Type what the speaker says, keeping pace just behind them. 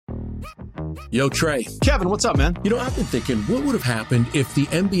Yo, Trey. Kevin, what's up, man? You know, I've been thinking, what would have happened if the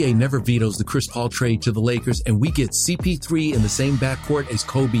NBA never vetoes the Chris Paul trade to the Lakers and we get CP3 in the same backcourt as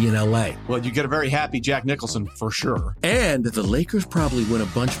Kobe in LA? Well, you get a very happy Jack Nicholson for sure. And the Lakers probably win a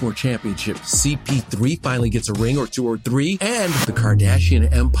bunch more championships. CP3 finally gets a ring or two or three, and the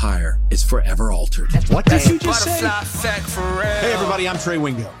Kardashian empire is forever altered. What did you just say? Hey, everybody, I'm Trey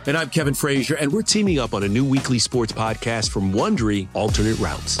Wingo. And I'm Kevin Frazier, and we're teaming up on a new weekly sports podcast from Wondery, Alternate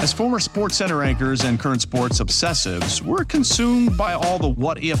Routes. As former Sports Center anchors and current sports obsessives, we're consumed by all the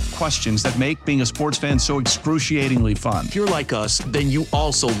what-if questions that make being a sports fan so excruciatingly fun. If you're like us, then you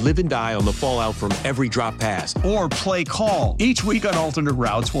also live and die on the fallout from every drop pass. Or play call. Each week on Alternate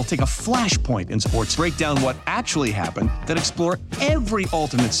Routes, we'll take a flashpoint in sports, break down what actually happened, then explore every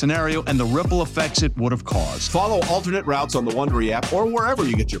alternate scenario and the ripple effects it would have caused. Follow Alternate Routes on the Wondery app or wherever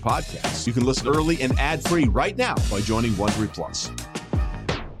you get your podcasts. You can listen early and ad-free right now by joining Wondery Plus.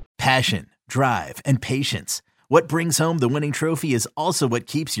 Passion, drive, and patience. What brings home the winning trophy is also what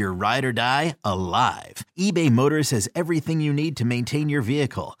keeps your ride or die alive. eBay Motors has everything you need to maintain your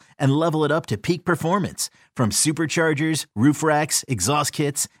vehicle and level it up to peak performance, from superchargers, roof racks, exhaust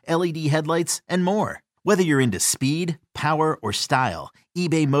kits, LED headlights, and more. Whether you're into speed, power, or style,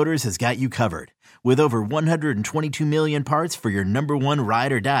 eBay Motors has got you covered. With over 122 million parts for your number one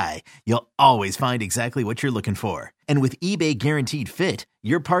ride or die, you'll always find exactly what you're looking for. And with eBay Guaranteed Fit,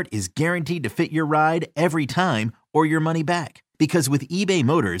 your part is guaranteed to fit your ride every time or your money back. Because with eBay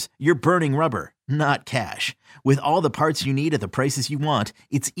Motors, you're burning rubber, not cash. With all the parts you need at the prices you want,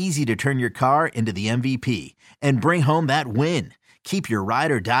 it's easy to turn your car into the MVP and bring home that win. Keep your ride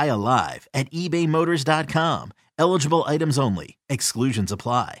or die alive at ebaymotors.com. Eligible items only. Exclusions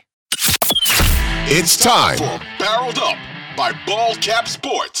apply. It's time for Barreled Up by Ball Cap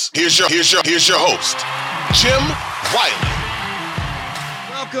Sports. Here's your host, Jim Wiley.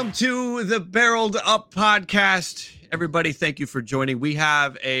 Welcome to the Barreled Up podcast. Everybody, thank you for joining. We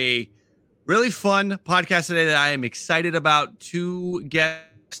have a really fun podcast today that I am excited about. Two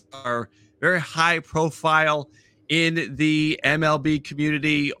guests are very high profile in the MLB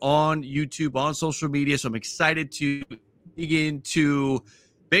community on YouTube, on social media. So I'm excited to dig into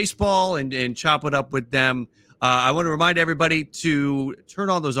baseball and chop it up with them. I want to remind everybody to turn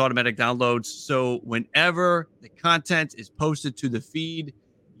on those automatic downloads so whenever the content is posted to the feed,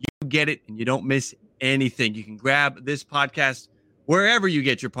 you get it and you don't miss anything. You can grab this podcast wherever you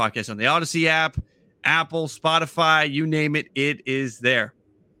get your podcast, on the Odyssey app, Apple, Spotify, you name it, it is there.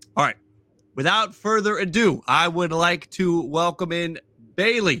 All right. Without further ado, I would like to welcome in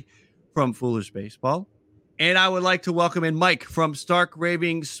Bailey from Foolish Baseball. And I would like to welcome in Mike from Stark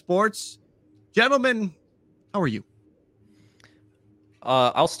Raving Sports. Gentlemen, how are you?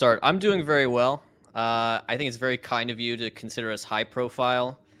 I'll start. I'm doing very well. I think it's very kind of you to consider us high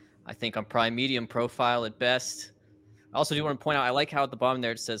profile. I think I'm probably medium profile at best. I also do want to point out, I like how at the bottom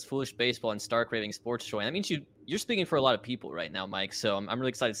there it says Foolish Baseball and Stark Raving Sports Join. That means you're speaking for a lot of people right now, Mike. So I'm really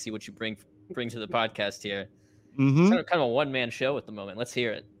excited to see what you bring to the podcast here. Mm-hmm. It's kind of a one-man show at the moment. Let's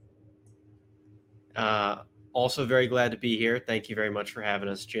hear it. Also very glad to be here. Thank you very much for having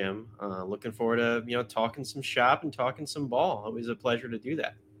us, Jim. Looking forward to, talking some shop and talking some ball. Always a pleasure to do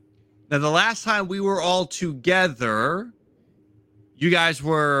that. Now, the last time we were all together, you guys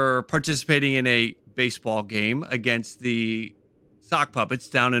were participating in a baseball game against the Sock Puppets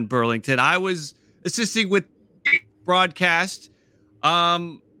down in Burlington. I was assisting with broadcast. How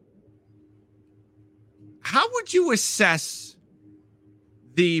would you assess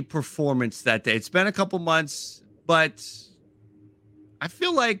the performance that day? It's been a couple months, but I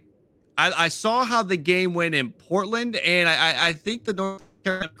feel like I saw how the game went in Portland, and I think the North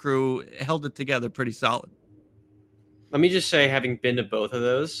Carolina crew held it together pretty solid. Let me just say, having been to both of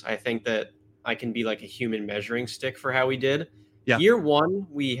those, I think that I can be like a human measuring stick for how we did. Yeah. Year one,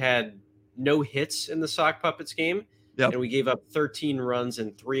 we had no hits in the Sock Puppets game, and we gave up 13 runs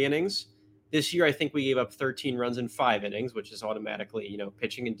in 3 innings. This year, I think we gave up 13 runs in 5 innings, which is automatically,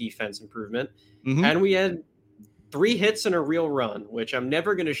 pitching and defense improvement. Mm-hmm. And we had 3 hits and a real run, which I'm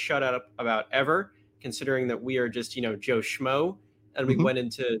never going to shut up about ever, considering that we are just, Joe Schmo, and we went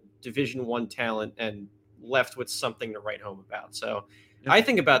into Division I talent and left with something to write home about. So I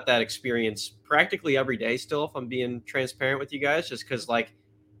think about that experience practically every day still, if I'm being transparent with you guys, just because,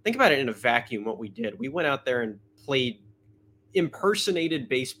 think about it in a vacuum, what we did. We went out there and played impersonated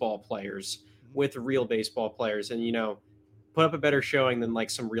baseball players with real baseball players and, put up a better showing than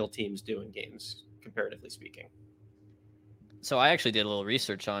some real teams do in games, comparatively speaking. So I actually did a little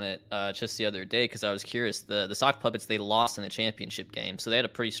research on it just the other day because I was curious. The Sock Puppets, they lost in the championship game, so they had a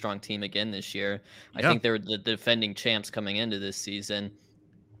pretty strong team again this year. I think they were the defending champs coming into this season.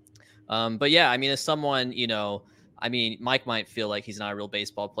 But yeah, I mean, as someone, I mean, Mike might feel like he's not a real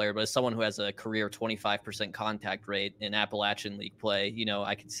baseball player, but as someone who has a career 25% contact rate in Appalachian League play,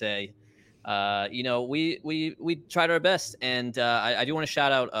 I could say, we tried our best, and I do want to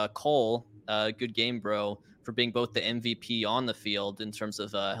shout out Cole, good game bro, for being both the MVP on the field in terms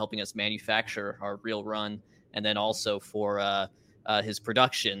of helping us manufacture our real run, and then also for his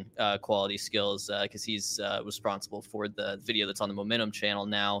production quality skills, because he's responsible for the video that's on the Momentum channel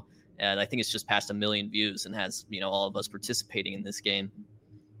now. And I think it's just past 1 million views and has, all of us participating in this game.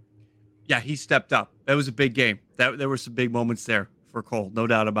 Yeah, he stepped up. That was a big game. There were some big moments there for Cole, no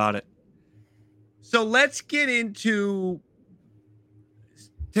doubt about it. So let's get into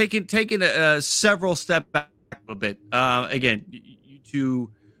taking several steps back a little bit. Again, you two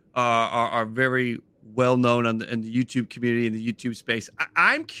are very well known in the YouTube community, in the YouTube space.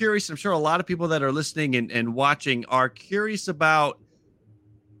 I'm curious. I'm sure a lot of people that are listening and watching are curious about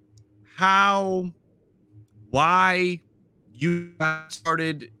why you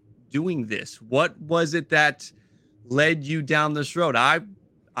started doing this. What was it that led you down this road?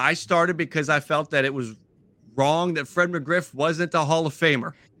 I started because I felt that it was wrong that Fred McGriff wasn't a Hall of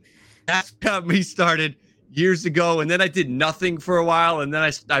Famer. That got me started years ago, and then I did nothing for a while, and then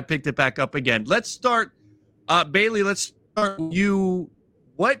I picked it back up again. Let's start, Bailey. Let's start with you.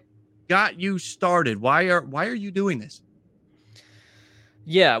 What got you started? Why are you doing this?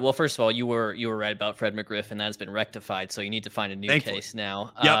 Yeah, well, first of all, you were right about Fred McGriff, and that has been rectified. So you need to find a new case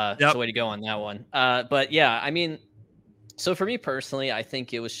now. Yep. So way to go on that one. But yeah, I mean, so for me personally, I think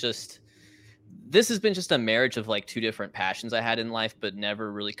this has been just a marriage of like two different passions I had in life, but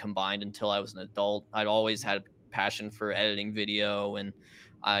never really combined until I was an adult. I'd always had a passion for editing video, and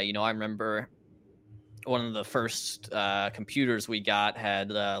I remember one of the first computers we got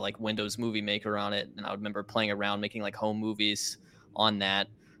had like Windows Movie Maker on it, and I remember playing around making like home movies on that,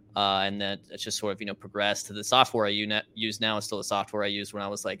 and then it's just sort of progressed to the software I use now is still the software I used when I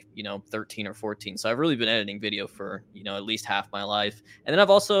was like 13 or 14. So I've really been editing video for at least half my life. And then I've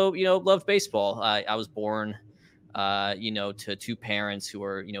also loved baseball. I was born to two parents who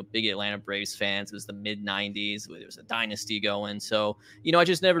were big Atlanta Braves fans. It was the mid 90s. There was a dynasty going. So I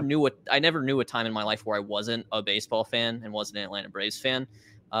just never knew a time in my life where I wasn't a baseball fan and wasn't an Atlanta Braves fan.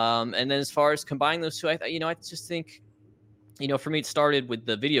 And then as far as combining those two, I just think for me, it started with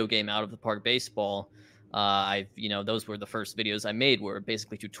the video game Out of the Park Baseball. Those were the first videos I made were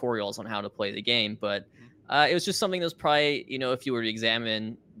basically tutorials on how to play the game. But it was just something that was probably, if you were to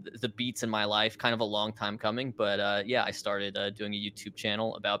examine the beats in my life, kind of a long time coming. But yeah, I started doing a YouTube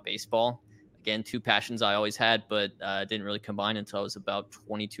channel about baseball. Again, two passions I always had, but didn't really combine until I was about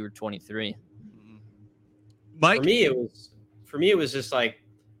 22 or 23. Mike? For me, it was just like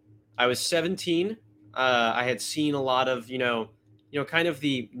I was 17. I had seen a lot of, kind of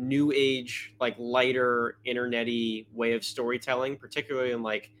the new age, like lighter internet-y way of storytelling, particularly in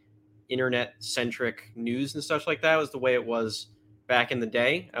like internet centric news and stuff like that. Was the way it was back in the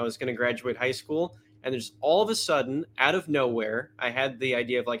day. I was going to graduate high school, and there's all of a sudden out of nowhere, I had the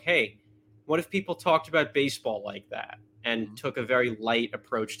idea of like, hey, what if people talked about baseball like that and took a very light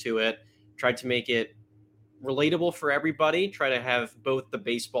approach to it, tried to make it relatable for everybody, try to have both the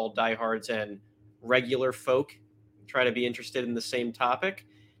baseball diehards and regular folk try to be interested in the same topic.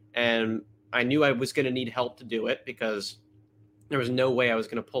 And I knew I was going to need help to do it because there was no way I was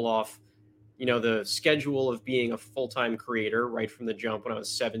going to pull off, the schedule of being a full-time creator right from the jump when I was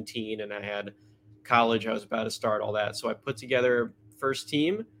 17 and I had college I was about to start, all that. So I put together first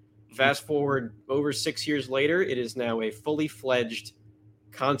team. Fast forward over 6 years later, it is now a fully fledged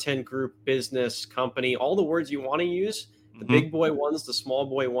content group, business, company, all the words you want to use. The big boy ones, the small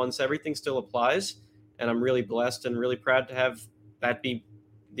boy ones, everything still applies. And I'm really blessed and really proud to have that be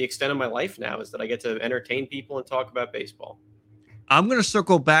the extent of my life now, is that I get to entertain people and talk about baseball. I'm going to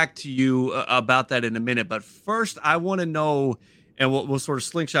circle back to you about that in a minute. But first, I want to know, and we'll sort of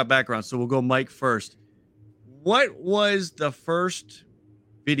slingshot background. So we'll go Mike first. What was the first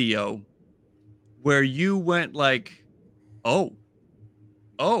video where you went like, oh,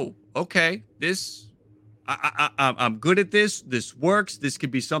 okay, this... I'm good at this. This works. This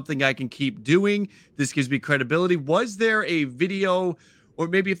could be something I can keep doing. This gives me credibility. Was there a video, or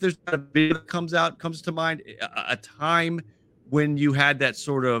maybe if there's a video that comes to mind, a time when you had that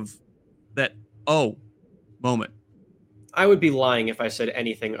sort of moment? I would be lying if I said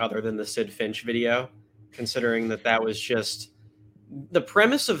anything other than the Sid Finch video, considering that was just the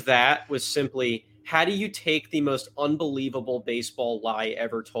premise of that was simply, how do you take the most unbelievable baseball lie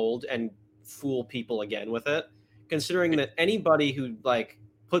ever told and fool people again with it, considering that anybody who like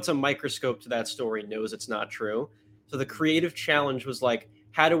puts a microscope to that story knows it's not true. So the creative challenge was like,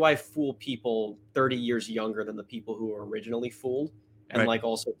 how do I fool people 30 years younger than the people who were originally fooled, and like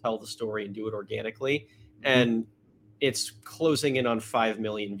also tell the story and do it organically. And it's closing in on 5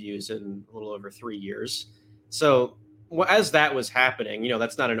 million views in a little over 3 years. So as that was happening,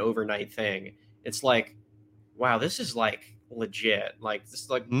 that's not an overnight thing. It's like, wow, this is like legit. Like this is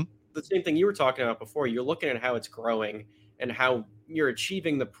like the same thing you were talking about before. You're looking at how it's growing and how you're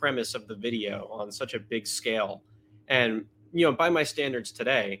achieving the premise of the video on such a big scale. And, by my standards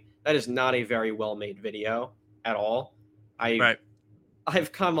today, that is not a very well-made video at all.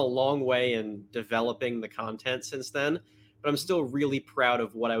 I've come a long way in developing the content since then, but I'm still really proud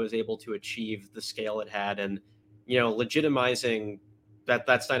of what I was able to achieve, the scale it had, and, legitimizing that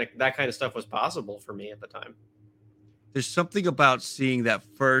kind of stuff was possible for me at the time. There's something about seeing that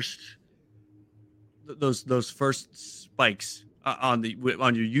those first spikes on your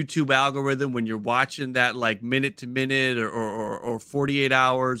YouTube algorithm when you're watching that like minute to minute or 48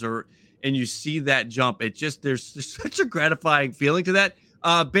 hours and you see that jump. There's such a gratifying feeling to that.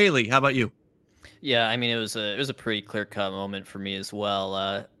 Bailey, how about you? Yeah, I mean, it was a pretty clear cut moment for me as well.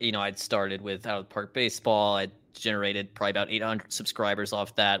 I'd started with Out of the Park Baseball. I generated probably about 800 subscribers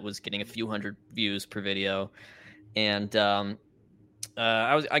off that. Was getting a few hundred views per video, and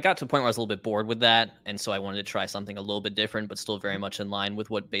I got to a point where I was a little bit bored with that, and so I wanted to try something a little bit different, but still very much in line with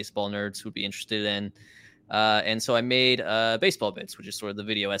what baseball nerds would be interested in. And so I made Baseball Bits, which is sort of the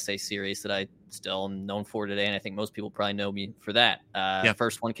video essay series that I still am known for today, and I think most people probably know me for that.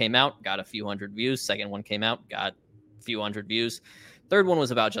 First one came out, got a few hundred views. Second one came out, got a few hundred views. Third one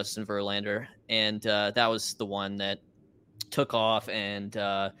was about Justin Verlander, and that was the one that took off. And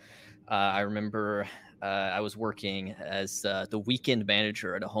I remember I was working as the weekend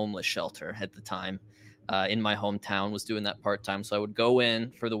manager at a homeless shelter at the time in my hometown, was doing that part-time. So I would go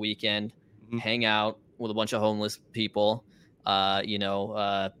in for the weekend, hang out with a bunch of homeless people,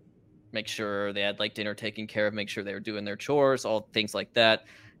 make sure they had like dinner taken care of, make sure they were doing their chores, all things like that.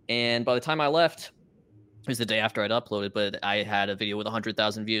 And by the time I left, it was the day after I'd uploaded, but I had a video with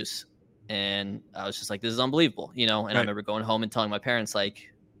 100,000 views. And I was just like, this is unbelievable, And I remember going home and telling my parents,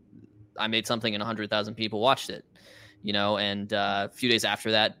 like, I made something and 100,000 people watched it, and a few days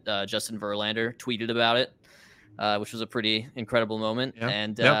after that, Justin Verlander tweeted about it, which was a pretty incredible moment.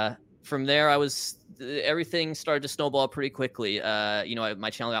 And from there, everything started to snowball pretty quickly. My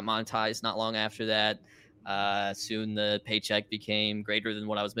channel got monetized not long after that. Soon the paycheck became greater than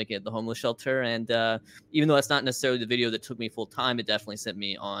what I was making at the homeless shelter. And even though that's not necessarily the video that took me full time, it definitely sent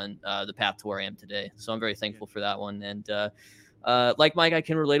me on the path to where I am today. So I'm very thankful for that one. And like Mike, I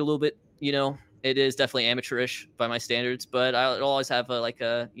can relate a little bit. It is definitely amateurish by my standards, but I'll always have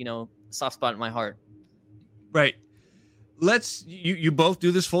a soft spot in my heart. Right. You both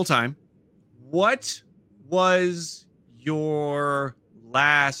do this full time. What was your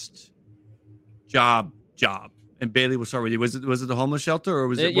last job? And Bailey, we'll start with you. Was it the homeless shelter or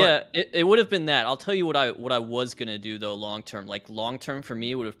was it? Yeah, it would have been that. I'll tell you what I was gonna do though long term. Like long term for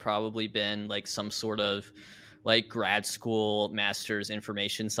me would have probably been like some sort of like grad school master's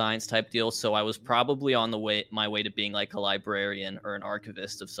information science type deal. So I was probably on my way to being like a librarian or an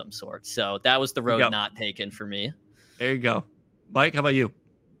archivist of some sort. So that was the road not taken for me. There you go. Mike, how about you?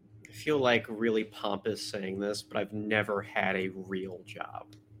 I feel like really pompous saying this, but I've never had a real job.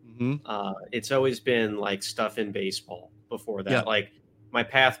 It's always been like stuff in baseball before that. Like my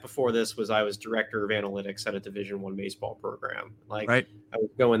path before this was I was director of analytics at a Division I baseball program. Like I was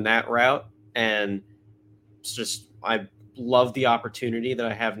going that route, and it's just I love the opportunity that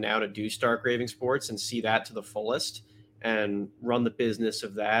I have now to do Stark Raving Sports and see that to the fullest and run the business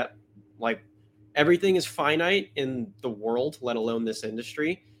of that. Like everything is finite in the world, let alone this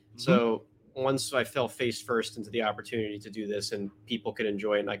industry. So once I fell face first into the opportunity to do this and people could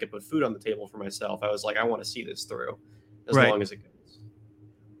enjoy it and I could put food on the table for myself, I was like, I want to see this through as long as it goes.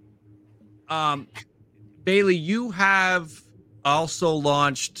 Bailey, you have also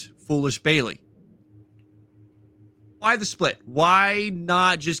launched Foolish Bailey. Why the split? Why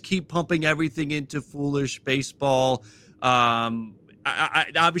not just keep pumping everything into Foolish Baseball?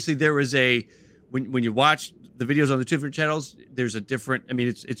 Obviously there is when you watch the videos on the two different channels, there's a different,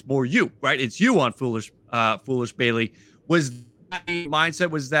 it's more you, right? It's you on Foolish Bailey. Was that the mindset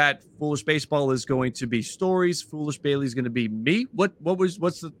was that Foolish Baseball is going to be stories, Foolish Bailey is going to be me? What's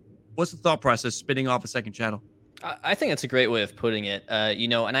the thought process spinning off a second channel? I think that's a great way of putting it.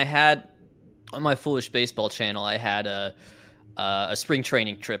 And I had on my Foolish Baseball channel, I had a spring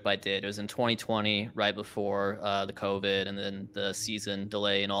training trip I did. It was in 2020, right before the COVID and then the season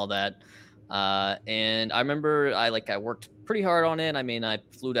delay and all that. And I remember I worked pretty hard on it. I mean, I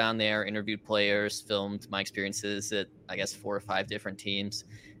flew down there, interviewed players, filmed my experiences at, I guess, 4 or 5 different teams.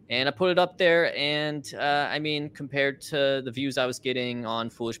 And I put it up there. And I mean, compared to the views I was getting on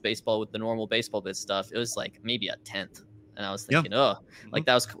Foolish Baseball with the normal baseball bit stuff, it was like maybe a 10th. And I was thinking, like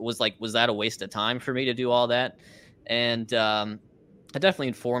that was that a waste of time for me to do all that? And I definitely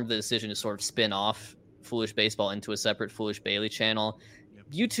informed the decision to sort of spin off Foolish Baseball into a separate Foolish Bailey channel.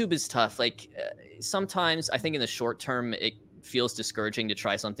 YouTube is tough. Sometimes I think in the short term, it feels discouraging to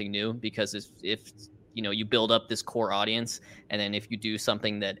try something new, because if you build up this core audience, and then if you do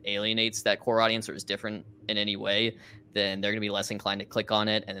something that alienates that core audience or is different in any way, then they're going to be less inclined to click on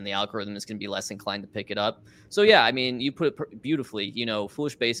it, and then the algorithm is going to be less inclined to pick it up. So yeah, I mean, you put it beautifully.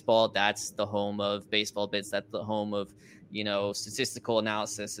 Foolish Baseball, that's the home of baseball bits. That's the home of statistical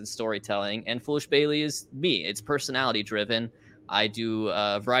analysis and storytelling. And Foolish Bailey is me. It's personality driven. I do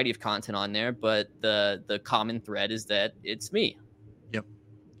a variety of content on there, but the common thread is that it's me. Yep.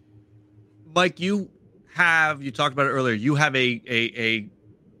 Mike, you talked about it earlier. You have a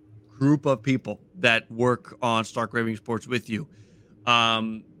group of people that work on Stark Raving Sports with you.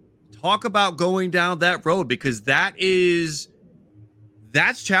 Talk about going down that road, because that's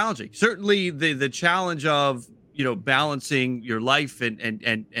challenging. Certainly the challenge of balancing your life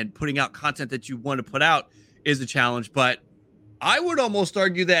and putting out content that you want to put out is a challenge, but I would almost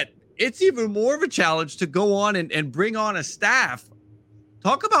argue that it's even more of a challenge to go on and bring on a staff.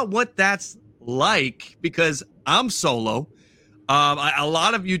 Talk about what that's like, because I'm solo. A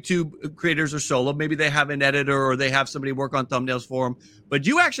lot of YouTube creators are solo. Maybe they have an editor or they have somebody work on thumbnails for them, but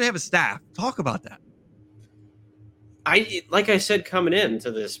you actually have a staff. Talk about that. Like I said, coming into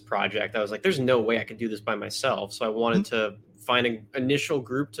this project, I was like, there's no way I could do this by myself. So I wanted to find an initial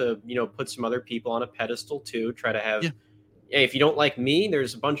group to, put some other people on a pedestal too, try to have, hey, if you don't like me,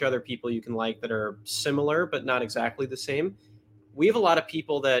 there's a bunch of other people you can like that are similar, but not exactly the same. We have a lot of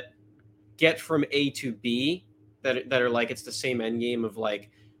people that get from A to B that are like, it's the same end game of like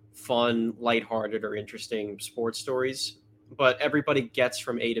fun, lighthearted, or interesting sports stories. But everybody gets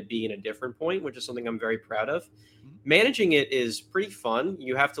from A to B in a different point, which is something I'm very proud of. Managing it is pretty fun.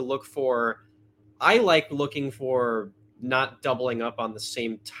 You have to I like looking for not doubling up on the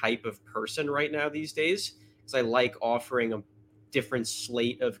same type of person right now these days, because I like offering a different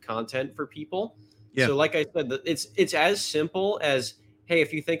slate of content for people. Yeah. So like I said, it's as simple as, hey,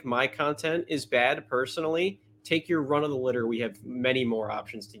 if you think my content is bad personally, take your run of the litter. We have many more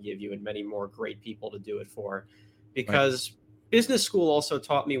options to give you and many more great people to do it for. Because business school also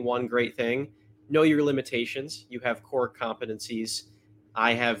taught me one great thing: know your limitations. You have core competencies.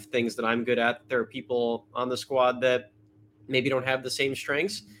 I have things that I'm good at. There are people on the squad that maybe don't have the same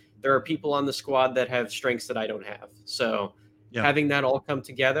strengths. There are people on the squad that have strengths that I don't have. So having that all come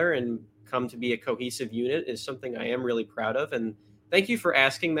together and come to be a cohesive unit is something I am really proud of. And thank you for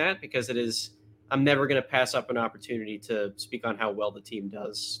asking that, because I'm never going to pass up an opportunity to speak on how well the team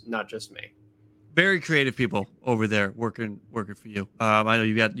does, not just me. Very creative people over there working for you. I know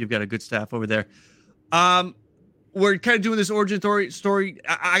you've got a good staff over there. We're kind of doing this origin story.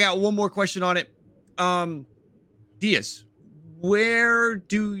 I got one more question on it. Diaz, where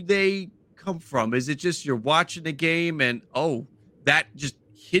do they come from? Is it just you're watching the game and that just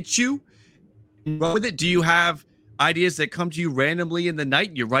hits you? Run with it? Do you have ideas that come to you randomly in the night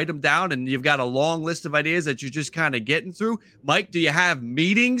and you write them down and you've got a long list of ideas that you're just kind of getting through? Mike, do you have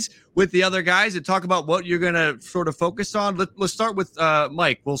meetings with the other guys and talk about what you're going to sort of focus on? Let's start with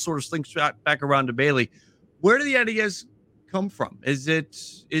Mike. We'll sort of slink back around to Bailey. Where do the ideas come from? Is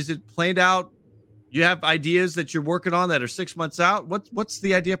it planned out? You have ideas that you're working on that are 6 months out? What's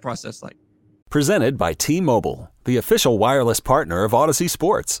the idea process like? Presented by T-Mobile, the official wireless partner of Odyssey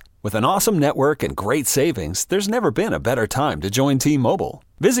Sports. With an awesome network and great savings, there's never been a better time to join T-Mobile.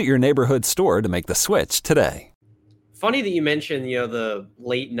 Visit your neighborhood store to make the switch today. Funny that you mentioned, the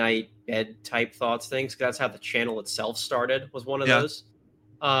late night bed type thoughts things, because that's how the channel itself started, was one of those.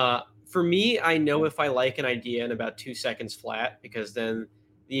 For me, I know if I like an idea in about 2 seconds flat, because then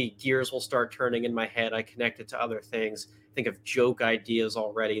the gears will start turning in my head. I connect it to other things, think of joke ideas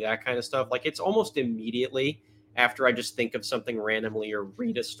already, that kind of stuff. Like, it's almost immediately after I just think of something randomly or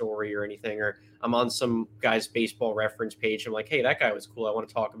read a story or anything, or I'm on some guy's baseball reference page. I'm like, hey, that guy was cool. I want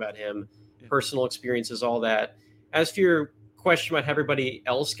to talk about him. Yeah. Personal experiences, all that. As for your question about how everybody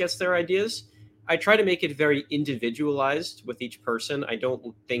else gets their ideas, I try to make it very individualized with each person. I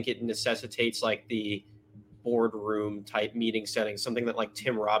don't think it necessitates like the boardroom type meeting setting, something that like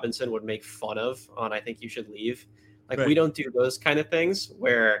Tim Robinson would make fun of on I Think You Should Leave. Like, we don't do those kind of things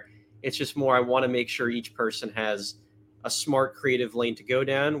where it's just more, I want to make sure each person has a smart creative lane to go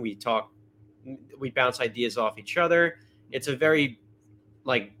down. We talk We bounce ideas off each other. It's a very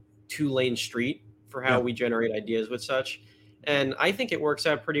like 2-lane street for how we generate ideas with such. And I think it works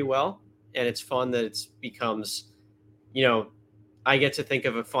out pretty well. And it's fun that it becomes, I get to think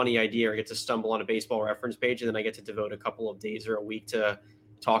of a funny idea or get to stumble on a baseball reference page, and then I get to devote a couple of days or a week to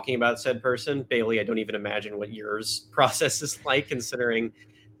talking about said person. Bailey, I don't even imagine what yours process is like, considering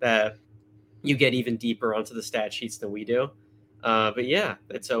that you get even deeper onto the stat sheets than we do. But yeah,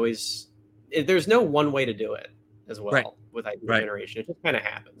 it's always, there's no one way to do it as well with idea generation. It just kind of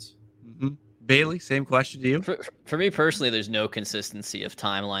happens. Mm-hmm. Bailey, same question to you. For me personally, there's no consistency of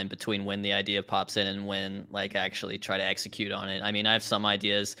timeline between when the idea pops in and when like actually try to execute on it. I mean, I have some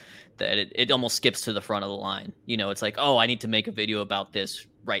ideas that it almost skips to the front of the line. It's like, oh, I need to make a video about this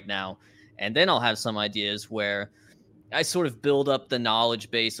right now. And then I'll have some ideas where I sort of build up the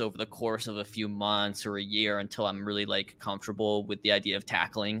knowledge base over the course of a few months or a year until I'm really like comfortable with the idea of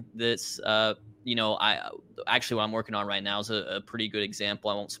tackling this. I actually what I'm working on right now is a pretty good example.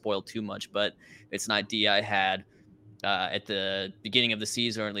 I won't spoil too much, but it's an idea I had at the beginning of the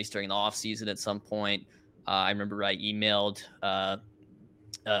season, or at least during the off season at some point. I remember I emailed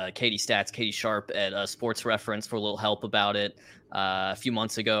Katie Sharp at Sports Reference for a little help about it a few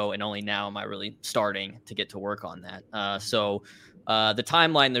months ago, and only now am I really starting to get to work on that. So the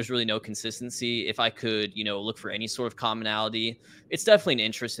timeline, there's really no consistency. If I could, look for any sort of commonality, it's definitely an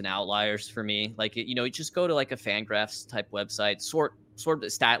interest in outliers for me. Like, you just go to like a Fangraphs type website, sort of the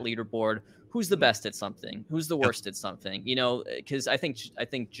stat leaderboard. Who's the best at something? Who's the worst at something? Because I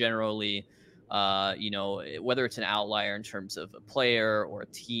think generally, whether it's an outlier in terms of a player or a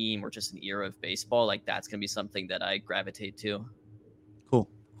team or just an era of baseball, like that's going to be something that I gravitate to.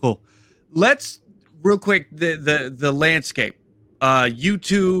 Cool. Let's real quick, the landscape,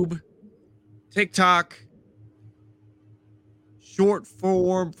 YouTube, TikTok, short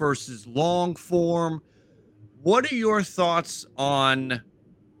form versus long form. What are your thoughts on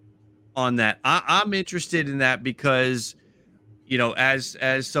that? I'm interested in that because,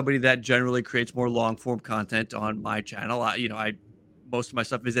 as somebody that generally creates more long form content on my channel, I most of my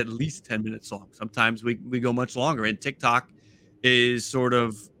stuff is at least 10 minutes long. Sometimes we go much longer, and TikTok is sort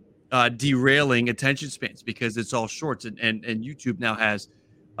of derailing attention spans because it's all shorts, and YouTube now has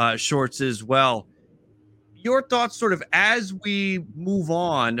shorts as well. Your thoughts sort of as we move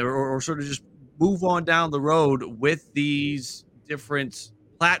on or sort of just move on down the road with these different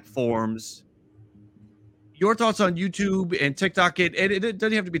platforms, your thoughts on YouTube and TikTok. It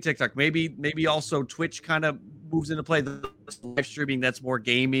doesn't have to be TikTok. Maybe also Twitch kind of moves into play, the live streaming that's more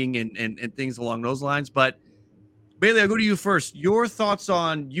gaming and things along those lines. But Bailey, I'll go to you first. Your thoughts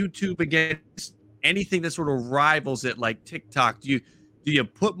on YouTube against anything that sort of rivals it, like TikTok. Do you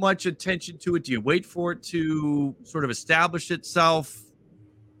put much attention to it? Do you wait for it to sort of establish itself?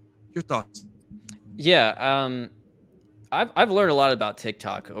 Your thoughts? Yeah, I've learned a lot about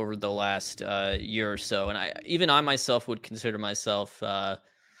TikTok over the last year or so, and I myself would consider myself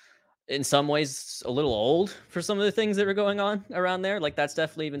in some ways a little old for some of the things that are going on around there. Like that's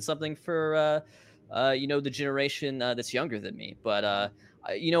definitely even something for the generation that's younger than me. But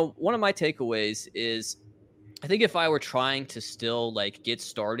one of my takeaways is, I think if I were trying to still like get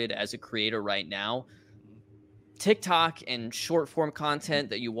started as a creator right now, TikTok and short form content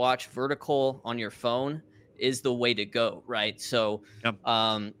that you watch vertical on your phone is the way to go, right? So,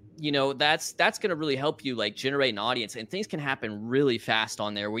 that's going to really help you like generate an audience, and things can happen really fast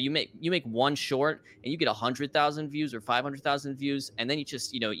on there where you make one short and you get 100,000 views or 500,000 views, and then you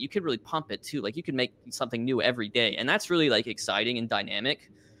just you can really pump it too. Like you can make something new every day, and that's really like exciting and dynamic.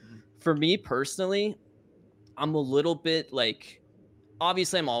 For me personally, I'm a little bit like,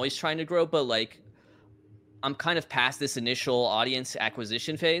 obviously I'm always trying to grow, but like I'm kind of past this initial audience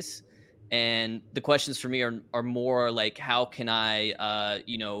acquisition phase. And the questions for me are more like, how can I,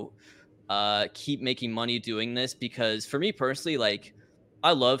 keep making money doing this? Because for me personally, like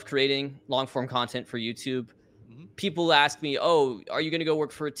I love creating long form content for YouTube. Mm-hmm. People ask me, oh, are you going to go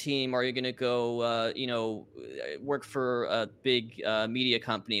work for a team? Are you going to go, work for a big media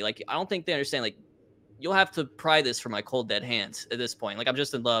company? Like, I don't think they understand, like, you'll have to pry this from my cold dead hands at this point. Like I'm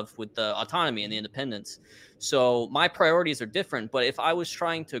just in love with the autonomy and the independence. So my priorities are different, but if I was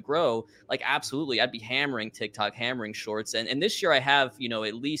trying to grow, like absolutely, I'd be hammering TikTok, hammering shorts. And this year I have,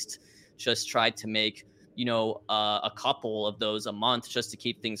 at least just tried to make, a couple of those a month just to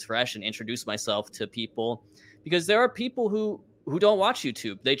keep things fresh and introduce myself to people, because there are people who don't watch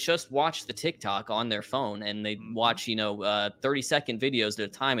YouTube. They just watch the TikTok on their phone and they watch, 30-second videos at a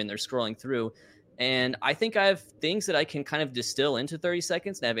time and they're scrolling through. And I think I have things that I can kind of distill into 30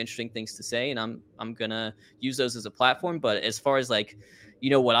 seconds and have interesting things to say. And I'm going to use those as a platform. But as far as like,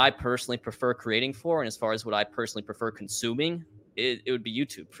 what I personally prefer creating for, and as far as what I personally prefer consuming, it would be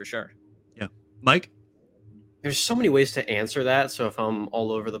YouTube for sure. Yeah. Mike? There's so many ways to answer that. So if I'm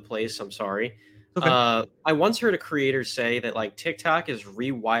all over the place, I'm sorry. Okay. I once heard a creator say that like TikTok is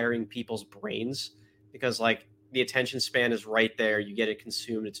rewiring people's brains because like the attention span is right there. You get it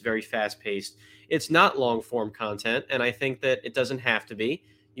consumed. It's very fast paced. It's not long form content. And I think that it doesn't have to be.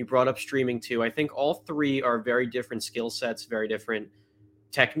 You brought up streaming too. I think all three are very different skill sets, very different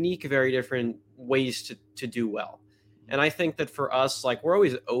technique, very different ways to do well. And I think that for us, like we're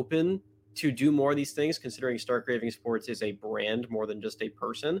always open to do more of these things, considering Stark Raving Sports is a brand more than just a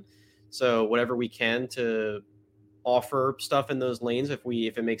person. So whatever we can to offer stuff in those lanes, if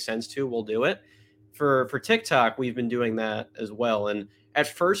it makes sense to, we'll do it. For TikTok, we've been doing that as well. And at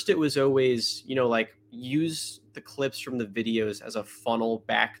first it was always, like use the clips from the videos as a funnel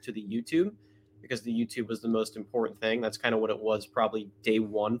back to the YouTube, because the YouTube was the most important thing. That's kind of what it was probably day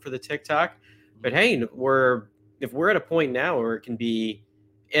one for the TikTok. But hey, if we're at a point now where it can be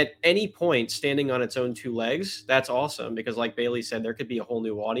at any point standing on its own two legs, that's awesome, because like Bailey said, there could be a whole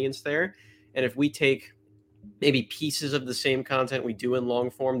new audience there. And if we take maybe pieces of the same content we do in long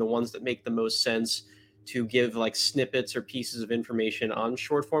form, the ones that make the most sense to give like snippets or pieces of information on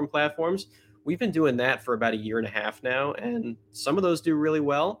short form platforms, we've been doing that for about a year and a half now. And some of those do really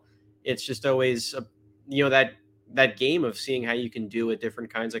well. It's just always, that game of seeing how you can do it,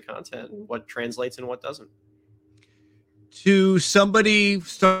 different kinds of content, and what translates and what doesn't. To somebody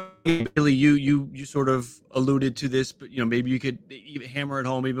starting, Billy, you sort of alluded to this, but maybe you could even hammer it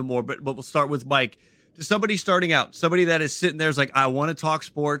home even more. But we'll start with Mike. To somebody starting out, somebody that is sitting there is like, I want to talk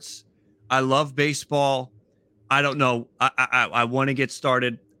sports, I love baseball, I don't know, I want to get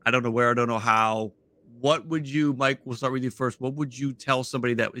started, I don't know where, I don't know how. What would you, Mike? We'll start with you first. What would you tell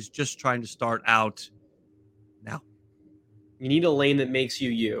somebody that is just trying to start out now? You need a lane that makes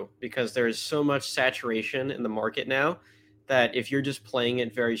you, because there's so much saturation in the market now that if you're just playing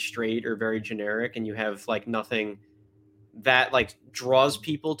it very straight or very generic and you have like nothing that like draws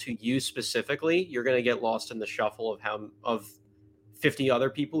people to you specifically, you're going to get lost in the shuffle of 50 other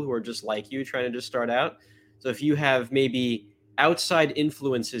people who are just like you trying to just start out. So if you have maybe outside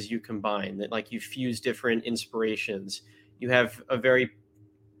influences you combine, that like you fuse different inspirations, you have a very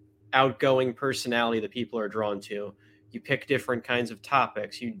outgoing personality that people are drawn to, you pick different kinds of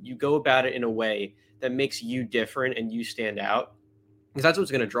topics, you go about it in a way that makes you different and you stand out, because that's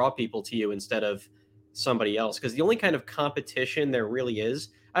what's going to draw people to you instead of somebody else. Because the only kind of competition there really is,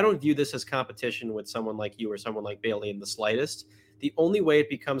 I don't view this as competition with someone like you or someone like Bailey in the slightest. The only way it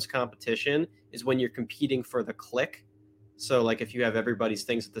becomes competition is when you're competing for the click. So like if you have everybody's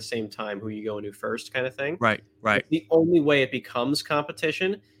things at the same time, who you go into first kind of thing. Right. It's the only way it becomes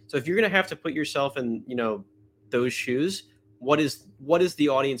competition. So if you're going to have to put yourself in, those shoes, what is the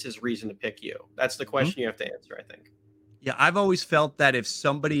audience's reason to pick you? That's the question you have to answer, I think. Yeah, I've always felt that if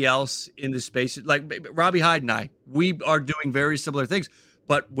somebody else in the space, like Robbie Hyde and I, we are doing very similar things,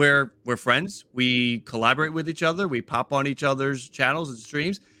 but we're friends. We collaborate with each other. We pop on each other's channels and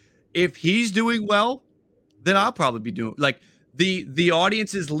streams. If he's doing well, then I'll probably be doing, like, the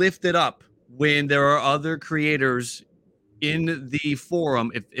audience is lifted up when there are other creators in the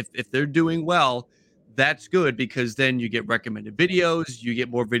forum. If they're doing well, that's good, because then you get recommended videos, you get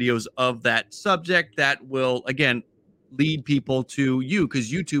more videos of that subject that will, again, lead people to you,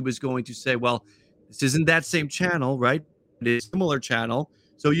 because YouTube is going to say, well, this isn't that same channel, right? It is a similar channel,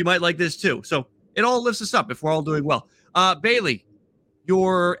 so you might like this too. So it all lifts us up if we're all doing well. Bailey,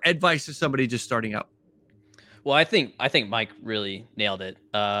 your advice to somebody just starting out. Well, I think Mike really nailed it.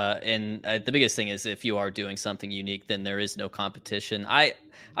 And the biggest thing is, if you are doing something unique, then there is no competition.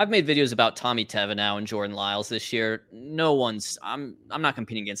 I've made videos about Tommy Tevenow and Jordan Lyles this year. I'm not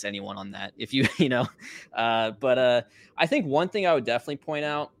competing against anyone on that. If you, but I think one thing I would definitely point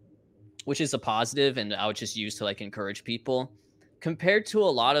out, which is a positive, and I would just use to like encourage people, compared to a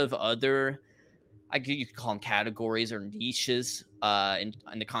lot of other, you could call them categories or niches in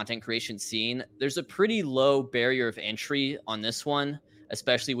the content creation scene, there's a pretty low barrier of entry on this one,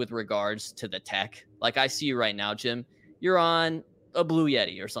 especially with regards to the tech. Like I see you right now, Jim, you're on a Blue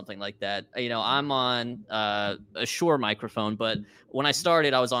Yeti or something like that. I'm on a Shure microphone, but when I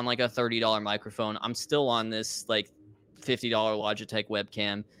started, I was on like a $30 microphone. I'm still on this like $50 Logitech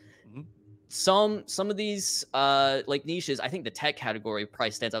webcam. some of these like niches, I think the tech category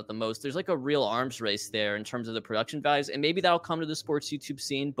probably stands out the most. There's like a real arms race there in terms of the production values, and maybe that'll come to the sports YouTube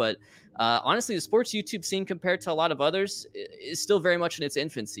scene. But honestly, the sports YouTube scene compared to a lot of others is still very much in its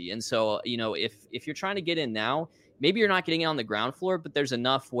infancy. And so, if you're trying to get in now, maybe you're not getting it on the ground floor, but there's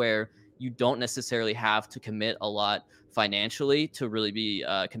enough where you don't necessarily have to commit a lot financially to really be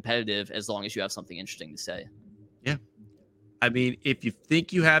competitive, as long as you have something interesting to say. Yeah. I mean, if you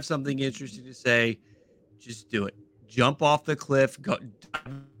think you have something interesting to say, just do it. Jump off the cliff, go,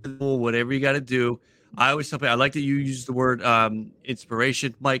 whatever you got to do. I always tell people, I like that you use the word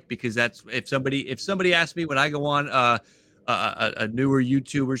inspiration, Mike, because that's if somebody asks me when I go on a newer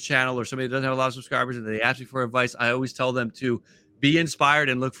YouTuber's channel or somebody that doesn't have a lot of subscribers and they ask me for advice, I always tell them to be inspired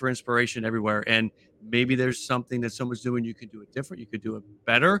and look for inspiration everywhere. And maybe there's something that someone's doing, you could do it different, you could do it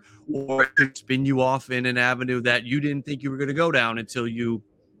better, or it could spin you off in an avenue that you didn't think you were going to go down until you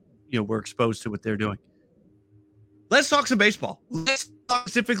were exposed to what they're doing. Let's talk some baseball. Let's talk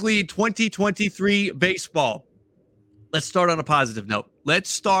specifically 2023 baseball. Let's start on a positive note.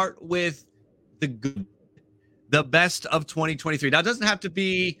 Let's start with the best of 2023. Now, it doesn't have to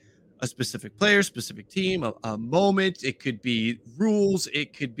be a specific player, specific team, a moment. It could be rules.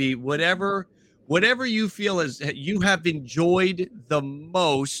 It could be whatever you feel as you have enjoyed the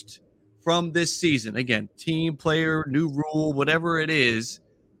most from this season. Again, team, player, new rule, whatever it is.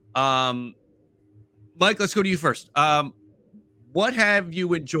 Mike, let's go to you first. What have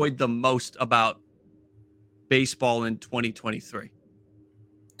you enjoyed the most about baseball in 2023?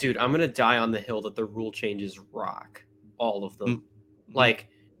 Dude, I'm going to die on the hill that the rule changes rock. All of them. Mm-hmm. Like,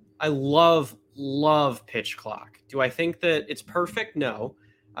 I love pitch clock. Do I think that it's perfect? No.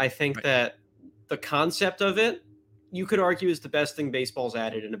 I think that the concept of it, you could argue, is the best thing baseball's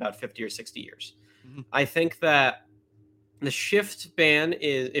added in about 50 or 60 years. Mm-hmm. I think that the shift ban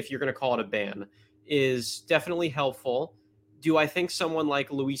is, if you're going to call it a ban, is definitely helpful. Do I think someone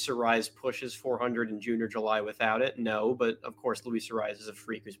like Luis Ariz pushes 400 in June or July without it? No, but of course, Luis Ariz is a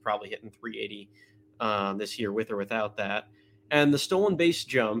freak who's probably hitting 380 this year with or without that. And the stolen base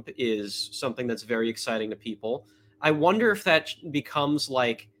jump is something that's very exciting to people. I wonder if that becomes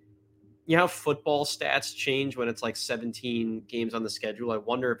like, you know how football stats change when it's like 17 games on the schedule? I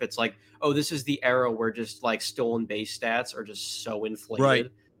wonder if it's like, oh, this is the era where just like stolen base stats are just so inflated. Right.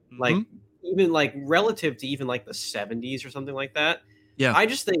 Mm-hmm. Like even like relative to even like the 70s or something like that. Yeah. I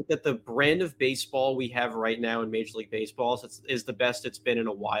just think that the brand of baseball we have right now in Major League Baseball is the best it's been in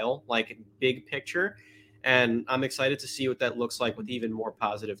a while, like big picture. And I'm excited to see what that looks like with even more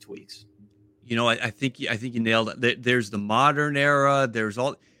positive tweaks. I think you nailed it. There's the modern era. There's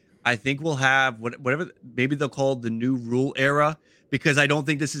all. I think we'll have whatever. Maybe they'll call it the new rule era, because I don't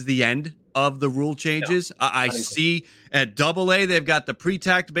think this is the end of the rule changes. No, I see at AA they've got the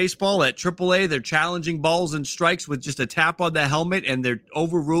pre-tacked baseball. At AAA they're challenging balls and strikes with just a tap on the helmet, and they're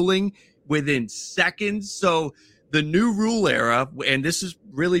overruling within seconds. So the new rule era, and this is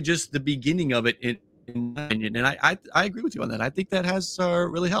really just the beginning of it in my opinion. And I agree with you on that. I think that has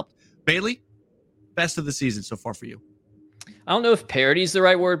really helped. Bailey, best of the season so far for you? I don't know if parity is the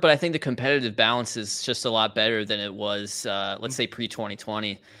right word, but I think the competitive balance is just a lot better than it was, let's say,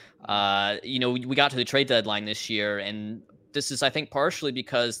 pre-2020. We got to the trade deadline this year, and this is, I think, partially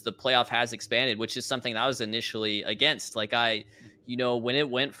because the playoff has expanded, which is something that I was initially against. Like when it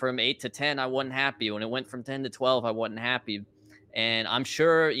went from 8 to 10, I wasn't happy. When it went from 10 to 12, I wasn't happy. And I'm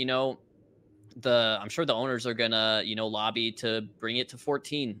sure, the owners are gonna, lobby to bring it to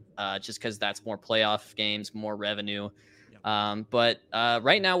 14, just because that's more playoff games, more revenue. But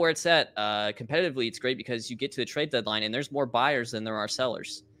right now where it's at, competitively, it's great because you get to the trade deadline and there's more buyers than there are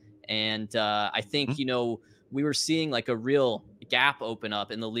sellers. And I think, we were seeing like a real gap open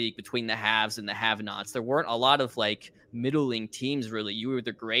up in the league between the haves and the have-nots. There weren't a lot of like middling teams, really. You were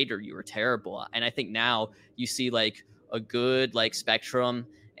either great or you were terrible. And I think now you see like a good like spectrum,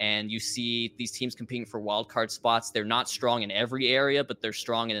 and you see these teams competing for wild card spots. They're not strong in every area, but they're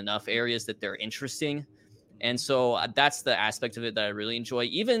strong in enough areas that they're interesting. And so that's the aspect of it that I really enjoy.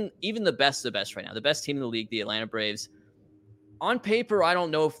 Even the best of the best right now, the best team in the league, the Atlanta Braves, on paper, I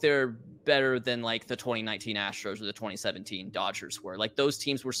don't know if they're better than like the 2019 Astros or the 2017 Dodgers were. Like those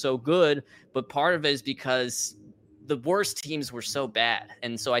teams were so good, but part of it is because the worst teams were so bad.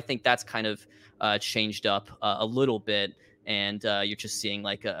 And so I think that's kind of changed up a little bit. And you're just seeing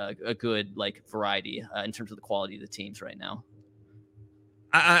like a good like variety in terms of the quality of the teams right now.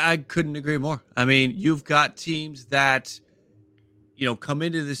 I couldn't agree more. I mean, you've got teams that, come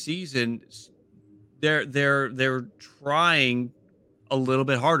into the season, they're trying a little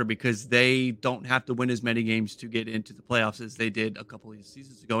bit harder because they don't have to win as many games to get into the playoffs as they did a couple of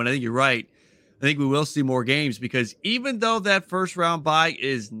seasons ago. And I think you're right. I think we will see more games because even though that first round bye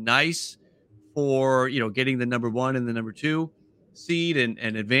is nice for, getting the number 1 and the number 2 seed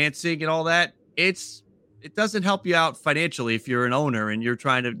and advancing and all that, it doesn't help you out financially if you're an owner and you're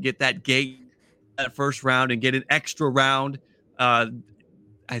trying to get that first round and get an extra round. I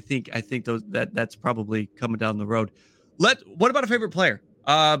think that's probably coming down the road. What about a favorite player?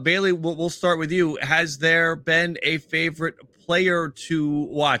 Bailey, we'll start with you. Has there been a favorite player to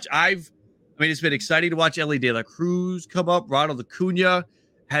watch? It's been exciting to watch Ellie De La Cruz come up. Ronald Acuna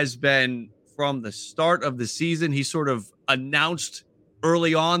has been, from the start of the season, he sort of announced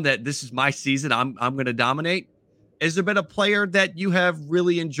early on that this is my season. I'm going to dominate. Has there been a player that you have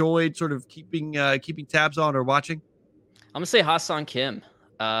really enjoyed sort of keeping tabs on or watching? I'm going to say Hassan Kim.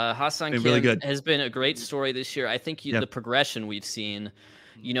 Hassan Kim really good. has been a great story this year. I think the progression we've seen,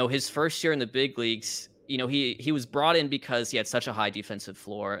 his first year in the big leagues, he was brought in because he had such a high defensive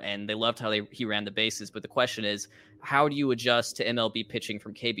floor and they loved how he ran the bases. But the question is, how do you adjust to MLB pitching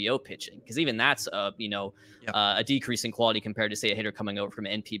from KBO pitching? Because even that's a decrease in quality compared to, say, a hitter coming over from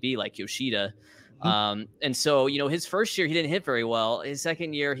NPB like Yoshida. And so, his first year, he didn't hit very well. His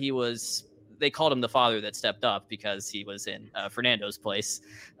second year, they called him the father that stepped up because he was in Fernando's place.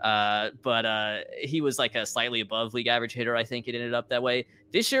 But he was like a slightly above league average hitter. I think it ended up that way.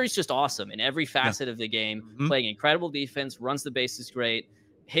 This year, he's just awesome in every facet of the game, playing incredible defense, runs the bases great,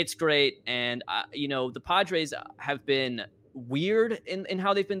 hits great. And, the Padres have been weird in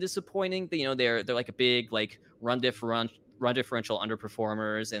how they've been disappointing. They're like a big run differential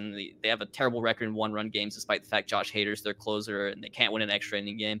underperformers, and they have a terrible record in 1-run games, despite the fact Josh Hader's their closer and they can't win an extra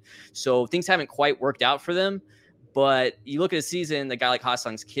inning game. So things haven't quite worked out for them. But you look at the season, the guy like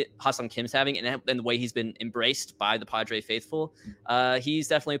Hassan Kim's having, and the way he's been embraced by the Padre faithful, he's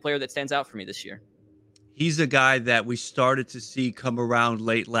definitely a player that stands out for me this year. He's a guy that we started to see come around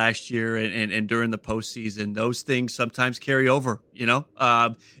late last year and during the postseason. Those things sometimes carry over.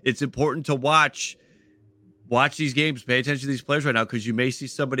 It's important to watch these games, pay attention to these players right now, because you may see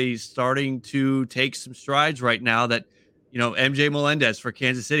somebody starting to take some strides right now that, MJ Melendez for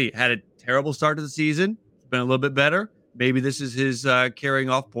Kansas City had a terrible start to the season. It's been a little bit better. Maybe this is his carrying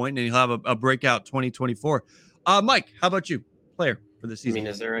off point and he'll have a breakout 2024. Mike, how about you? Player for the season.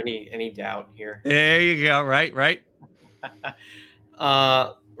 Is there any doubt here? There you go. Right. Randy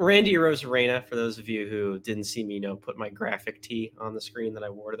Arozarena, for those of you who didn't see me, put my graphic tee on the screen that I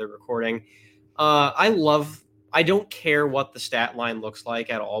wore to the recording. I don't care what the stat line looks like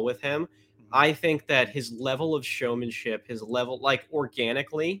at all with him. I think that his level of showmanship, his level,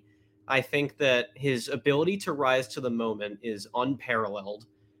 organically, I think that his ability to rise to the moment is unparalleled.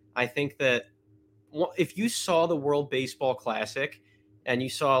 I think that if you saw the World Baseball Classic and you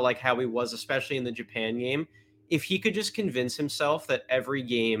saw how he was, especially in the Japan game, if he could just convince himself that every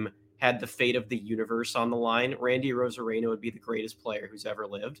game had the fate of the universe on the line, Randy Arozarena would be the greatest player who's ever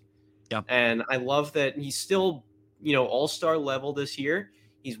lived. Yeah. And I love that he's still, all-star level this year.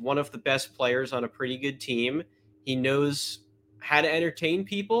 He's one of the best players on a pretty good team. He knows how to entertain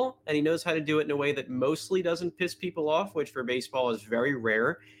people, and he knows how to do it in a way that mostly doesn't piss people off, which for baseball is very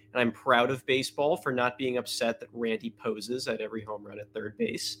rare. And I'm proud of baseball for not being upset that Randy poses at every home run at third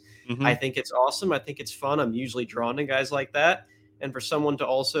base. I think it's awesome. I think it's fun. I'm usually drawn to guys like that. And for someone to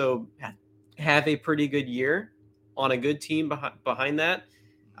also have a pretty good year on a good team behind that,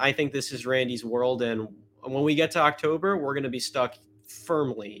 I think this is Randy's world. And when we get to October, we're going to be stuck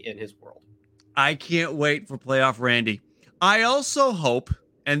firmly in his world. I can't wait for playoff Randy. I also hope,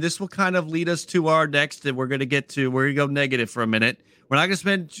 and this will kind of lead us to our next, and we're going to go negative for a minute. We're not going to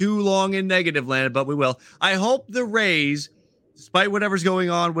spend too long in negative land, but we will. I hope the Rays, despite whatever's going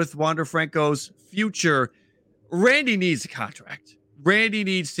on with Wander Franco's future, Randy needs a contract. Randy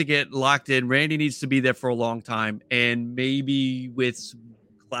needs to get locked in. Randy needs to be there for a long time. And maybe with some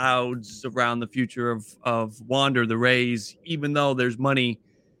clouds around the future of Wander, the Rays, even though there's money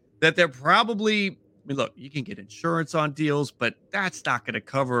that they're probably, look, you can get insurance on deals, but that's not going to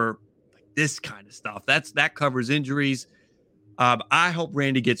cover this kind of stuff. That covers injuries. I hope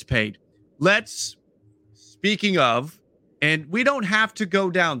Randy gets paid. Speaking of, and we don't have to go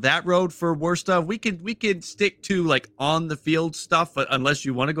down that road for worse stuff. We can stick to on the field stuff, unless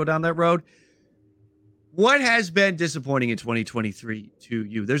you want to go down that road. What has been disappointing in 2023 to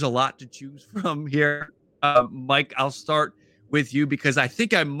you? There's a lot to choose from here. Mike, I'll start with you because I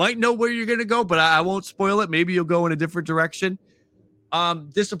think I might know where you're going to go, but I won't spoil it. Maybe you'll go in a different direction.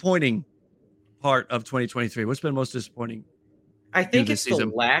 Disappointing part of 2023. What's been most disappointing? I think it's the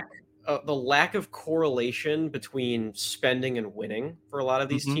lack the lack of correlation between spending and winning for a lot of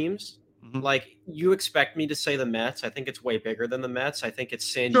these Mm-hmm. teams. Mm-hmm. Like, you expect me to say the Mets. I think it's way bigger than the Mets. I think it's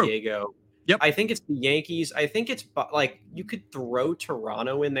San True. Diego. Yep. I think it's the Yankees. I think it's like, you could throw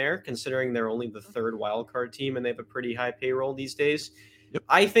Toronto in there, considering they're only the third wild card team and they have a pretty high payroll these days. Yep.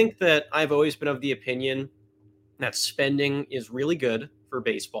 I think that I've always been of the opinion that spending is really good for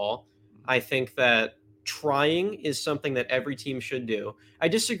baseball. I think that trying is something that every team should do. I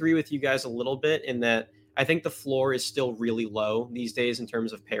disagree with you guys a little bit in that I think the floor is still really low these days in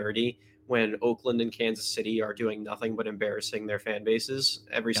terms of parity, when Oakland and Kansas City are doing nothing but embarrassing their fan bases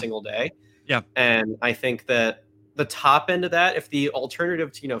every single day. Yeah. And I think that the top end of that, if the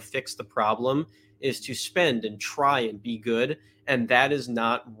alternative to, fix the problem is to spend and try and be good, and that is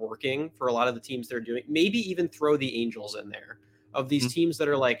not working for a lot of the teams that are doing, maybe even throw the Angels in there, of these teams that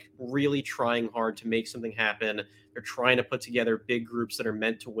are like really trying hard to make something happen. They're trying to put together big groups that are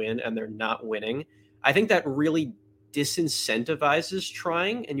meant to win, and they're not winning. I think that really disincentivizes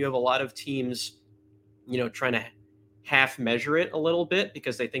trying, and you have a lot of teams, trying to half measure it a little bit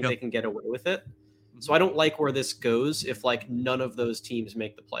because they think they can get away with it. So I don't like where this goes if like none of those teams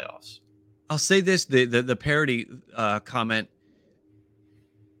make the playoffs. I'll say this, the parity comment.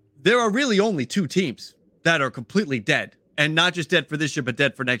 There are really only two teams that are completely dead, and not just dead for this year, but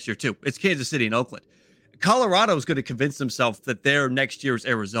dead for next year too. It's Kansas City and Oakland. Colorado is going to convince themselves that their next year is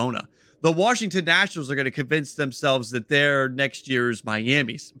Arizona. The Washington Nationals are going to convince themselves that their next year is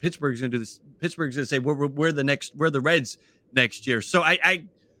Miami's. Pittsburgh's going to do this. Pittsburgh's going to say we're the Reds next year. So I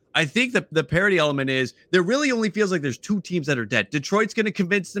think that the parity element is there really only feels like there's two teams that are dead. Detroit's going to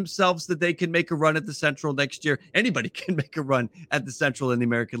convince themselves that they can make a run at the Central next year. Anybody can make a run at the Central in the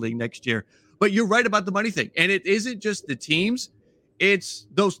American League next year. But you're right about the money thing, and it isn't just the teams; it's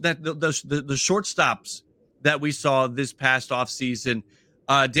the shortstops that we saw this past offseason.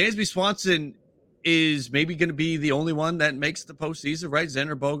 Dansby Swanson is maybe going to be the only one that makes the postseason, right?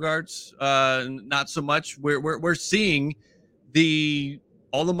 Xander Bogaerts, not so much. We're seeing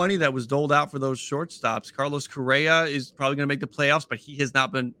all the money that was doled out for those shortstops. Carlos Correa is probably going to make the playoffs, but he has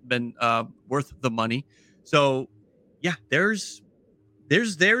not been worth the money. So, yeah, there's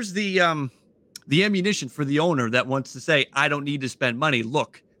the ammunition for the owner that wants to say, I don't need to spend money.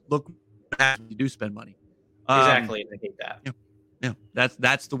 Look what happens when you do spend money. Exactly. I hate that. Yeah,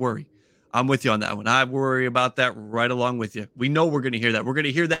 that's the worry. I'm with you on that one. I worry about that right along with you. We know we're going to hear that. We're going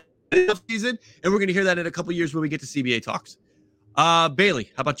to hear that in the season, and we're going to hear that in a couple of years when we get to CBA talks.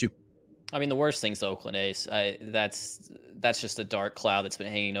 Bailey, how about you? I mean, the worst thing's the Oakland A's. That's just a dark cloud that's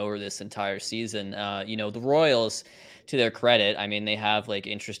been hanging over this entire season. The Royals, to their credit, I mean, they have like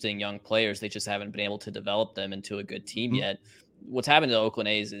interesting young players. They just haven't been able to develop them into a good team yet. What's happened to the Oakland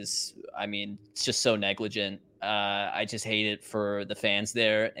A's is, I mean, it's just so negligent. I just hate it for the fans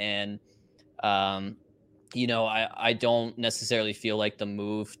there. And, I don't necessarily feel like the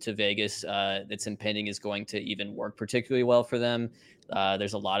move to Vegas that's impending is going to even work particularly well for them.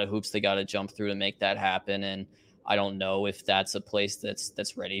 There's a lot of hoops they got to jump through to make that happen. And I don't know if that's a place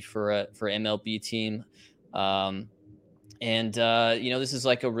that's ready for MLB team. This is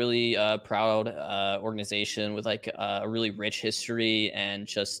like a really proud organization with like a really rich history, and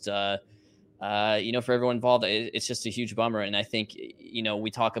just, for everyone involved, it's just a huge bummer. And I think,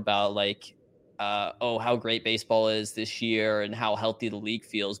 we talk about like, how great baseball is this year and how healthy the league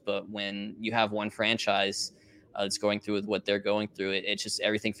feels. But when you have one franchise that's going through with what they're going through, it just,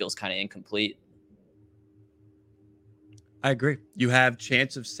 everything feels kind of incomplete. I agree. You have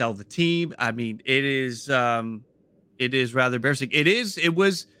chance of sell the team. I mean, it is rather embarrassing. It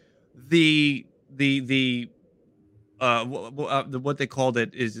was the what they called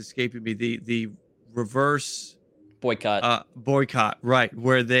it is escaping me. The reverse boycott, right?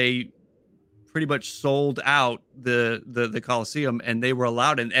 Where they pretty much sold out the Coliseum, and they were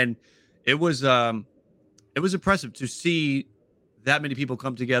allowed, and it was impressive to see that many people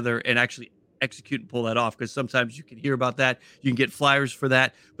come together and actually execute and pull that off, because sometimes you can hear about that, you can get flyers for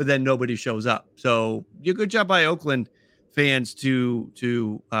that, but then nobody shows up. So good job by Oakland fans to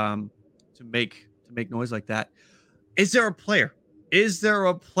make noise like that. Is there a player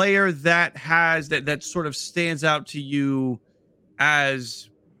that has that sort of stands out to you as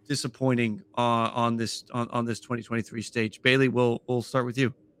disappointing on this 2023 stage? Bailey, we'll start with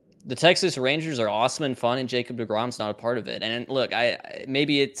you. The Texas Rangers are awesome and fun, and Jacob deGrom's not a part of it. And look, I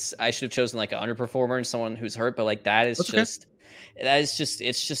should have chosen like an underperformer and someone who's hurt, but like it's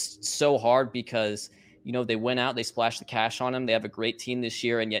just so hard because, they went out, they splashed the cash on him. They have a great team this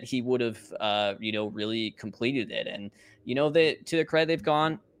year, and yet he would have, really completed it. And, to their credit, they've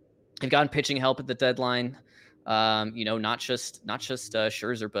gotten pitching help at the deadline. Not just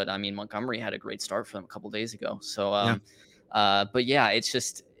Scherzer, but I mean Montgomery had a great start for them a couple days ago. So, but yeah,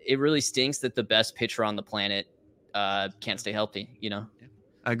 it really stinks that the best pitcher on the planet can't stay healthy.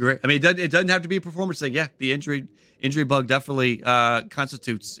 I agree. I mean, it doesn't have to be a performance thing. Yeah, the injury bug definitely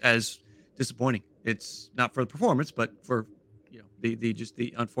constitutes as disappointing. It's not for the performance, but for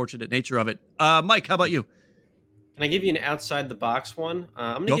the unfortunate nature of it. Mike, how about you? Can I give you an outside the box one?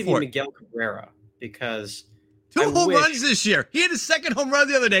 I'm going to give you Miguel Cabrera because 2 home runs this year. He had his second home run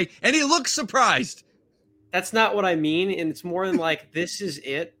the other day, and he looks surprised. That's not what I mean, and it's more than like this is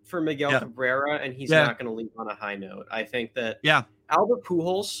it for Miguel Cabrera, and he's not going to leave on a high note. I think that Albert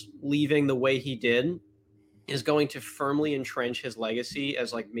Pujols leaving the way he did is going to firmly entrench his legacy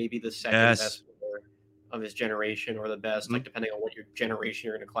as like maybe the second best player of his generation, or the best, like depending on what your generation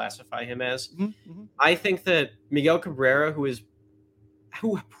you're going to classify him as. I think that Miguel Cabrera, who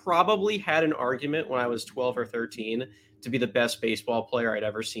probably had an argument when I was 12 or 13 to be the best baseball player I'd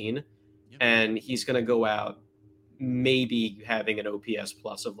ever seen, and he's going to go out maybe having an OPS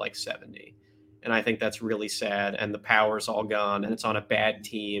plus of like 70. And I think that's really sad. And the power's all gone, and it's on a bad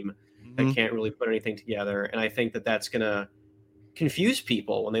team that can't really put anything together. And I think that that's going to confuse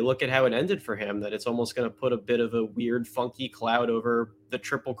people when they look at how it ended for him, that it's almost going to put a bit of a weird, funky cloud over the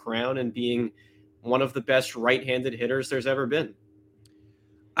Triple Crown and being one of the best right-handed hitters there's ever been.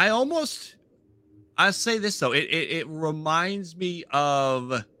 I say this though, it reminds me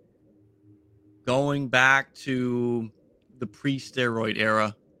of going back to the pre-steroid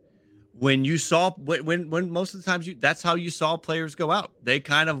era, when you saw when most of the times that's how you saw players go out. They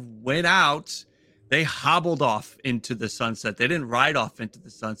kind of went out, they hobbled off into the sunset. They didn't ride off into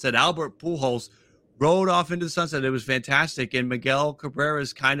the sunset. Albert Pujols rode off into the sunset. It was fantastic, and Miguel Cabrera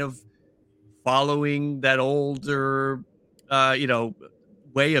is kind of following that older,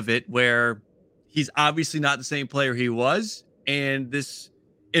 way of it, where he's obviously not the same player he was. And this,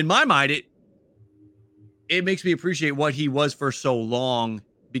 in my mind, it makes me appreciate what he was for so long,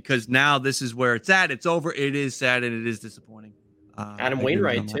 because now this is where it's at. It's over. It is sad and it is disappointing. Adam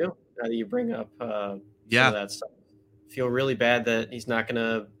Wainwright too. Now that you bring up some of that stuff, I feel really bad that he's not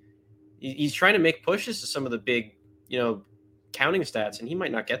gonna. He's trying to make pushes to some of the big, counting stats, and he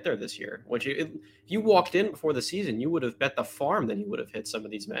might not get there this year. Which if you walked in before the season, you would have bet the farm that he would have hit some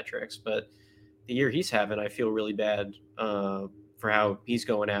of these metrics. But the year he's having, I feel really bad for how he's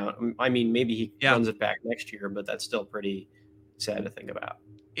going out. I mean, maybe he runs it back next year, but that's still pretty sad to think about.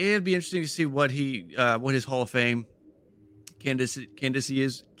 It'd be interesting to see what his Hall of Fame candidacy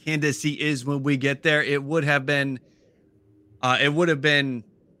is when we get there. It would have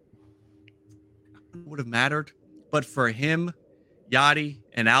mattered, but for him, Yachty,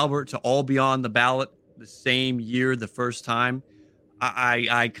 and Albert to all be on the ballot the same year, the first time,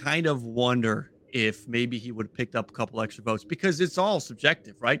 I kind of wonder if maybe he would have picked up a couple extra votes, because it's all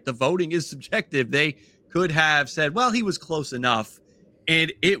subjective, right? The voting is subjective. They could have said, well, he was close enough,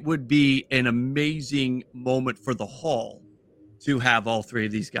 and it would be an amazing moment for the Hall to have all three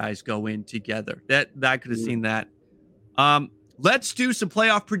of these guys go in together. That I could have seen that. Let's do some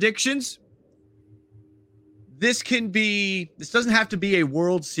playoff predictions. This doesn't have to be a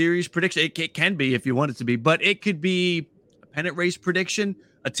World Series prediction. It can be if you want it to be, but it could be a pennant race prediction,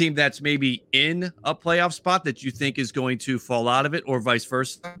 a team that's maybe in a playoff spot that you think is going to fall out of it, or vice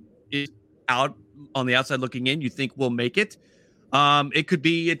versa, is out on the outside looking in, you think will make it. It could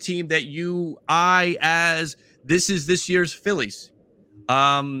be a team that as this is this year's Phillies.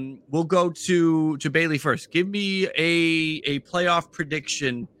 We'll go to Bailey first. Give me a playoff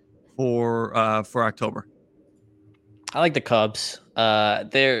prediction for October. I like the Cubs.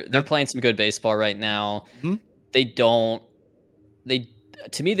 They're playing some good baseball right now. To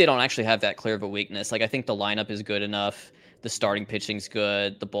me, they don't actually have that clear of a weakness. Like, I think the lineup is good enough. The starting pitching's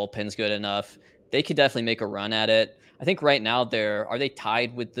good. The bullpen's good enough. They could definitely make a run at it. I think right now are they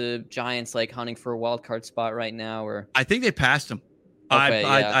tied with the Giants, like hunting for a wild card spot right now? Or I think they passed them. Okay,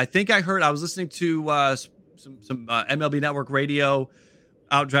 I think I heard. I was listening to some MLB Network radio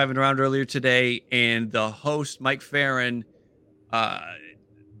out driving around earlier today, and the host Mike Farron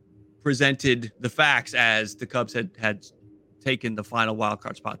presented the facts as the Cubs had taken the final wild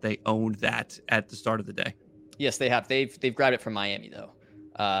card spot. They owned that at the start of the day. Yes, they have. They've grabbed it from Miami though.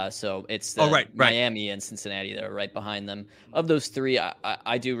 So it's Miami and Cincinnati that are right behind them. Of those three,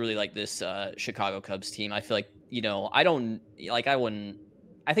 I do really like this Chicago Cubs team. I feel like,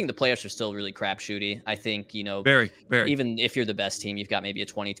 I think the playoffs are still really crapshooty. I think, very, very. Even if you're the best team, you've got maybe a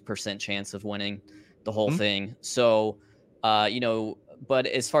 20% chance of winning the whole thing. So, but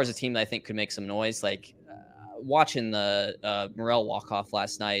as far as a team that I think could make some noise, like watching the Morel walk off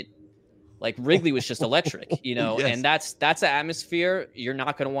last night, Like Wrigley was just electric, you know, Yes. and that's an atmosphere you're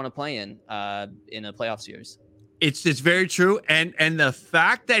not going to want to play in a playoff series. It's very true. And the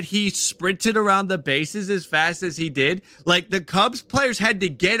fact that he sprinted around the bases as fast as he did, like the Cubs players had to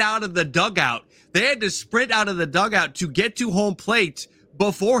get out of the dugout. They had to sprint out of the dugout to get to home plate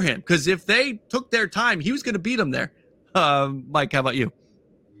before him. Because if they took their time, he was going to beat them there. Mike, how about you?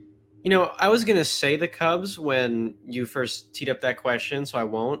 You know, I was going to say the Cubs when you first teed up that question, so I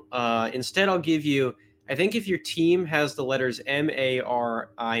won't. Instead, I'll give you, I think if your team has the letters MARIN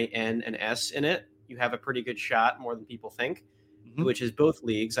and S in it, you have a pretty good shot, more than people think, which is both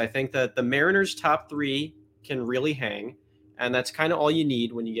leagues. I think that the Mariners' top three can really hang, and that's kind of all you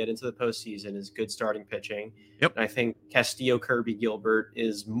need when you get into the postseason is good starting pitching. Yep. And I think Castillo, Kirby, Gilbert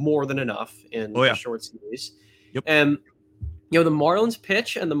is more than enough in the short series. Yep. And you know, the Marlins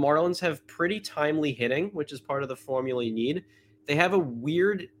pitch, and the Marlins have pretty timely hitting, which is part of the formula you need. They have a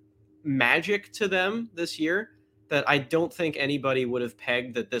weird magic to them this year that I don't think anybody would have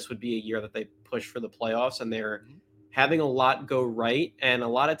pegged that this would be a year that they push for the playoffs, and they're having a lot go right. And a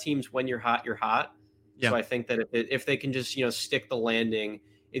lot of teams, when you're hot, you're hot. Yeah. So I think that if they can just, you know, stick the landing,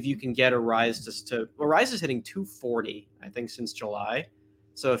 if you can get Ariz Ariz is hitting 240, I think, since July.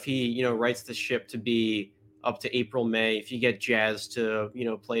 So if he, you know, rights the ship to be up to April, May, if you get Jazz to, you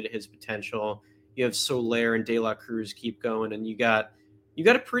know, play to his potential, you have Soler and De La Cruz keep going, and you got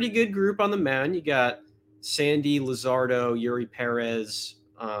a pretty good group on the mound. You got Sandy, Luzardo, Yuri Perez,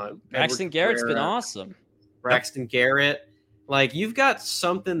 Braxton Garrett's been awesome. Braxton Garrett. Like, you've got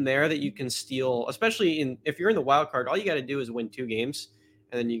something there that you can steal, especially if you're in the wild card. All you got to do is win 2 games,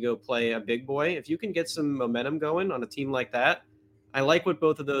 and then you go play a big boy. If you can get some momentum going on a team like that, I like what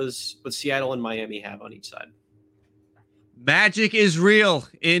Seattle and Miami have on each side. Magic is real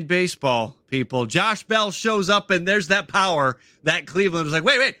in baseball, people. Josh Bell shows up, and there's that power that Cleveland was like,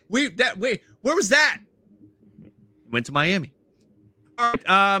 wait, where was that? Went to Miami. All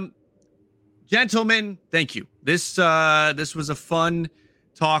right, gentlemen, thank you. This was a fun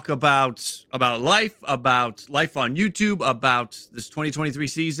talk about life on YouTube, about this 2023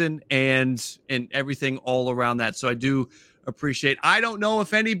 season, and everything all around that. So I do appreciate. I don't know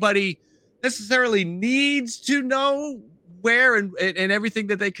if anybody necessarily needs to know where and everything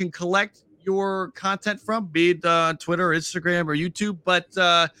that they can collect your content from, be it Twitter, Instagram, or YouTube. But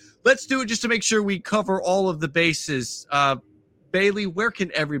let's do it just to make sure we cover all of the bases. Bailey, where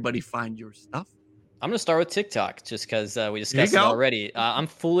can everybody find your stuff? I'm going to start with TikTok just because we discussed it already. I'm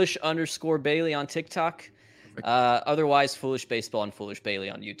foolish_Bailey on TikTok. Otherwise, Foolish Baseball and Foolish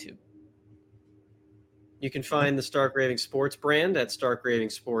Bailey on YouTube. You can find the Stark Raving Sports brand at Stark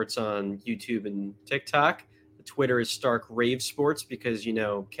Raving Sports on YouTube and TikTok. The Twitter is Stark Rave Sports because, you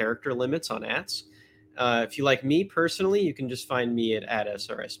know, character limits on ats. If you like me personally, you can just find me at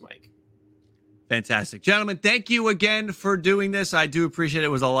 @SRSMike. Fantastic. Gentlemen, thank you again for doing this. I do appreciate it. It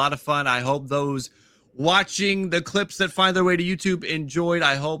was a lot of fun. I hope those watching the clips that find their way to YouTube enjoyed.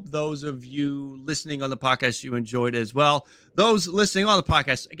 I hope those of you listening on the podcast, you enjoyed as well. Those listening on the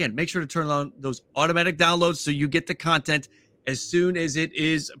podcast, again, make sure to turn on those automatic downloads so you get the content as soon as it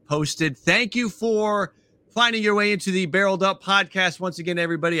is posted. Thank you for finding your way into the Barreled Up podcast. Once again,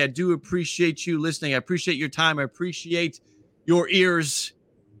 everybody, I do appreciate you listening. I appreciate your time. I appreciate your ears.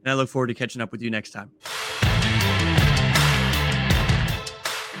 And I look forward to catching up with you next time.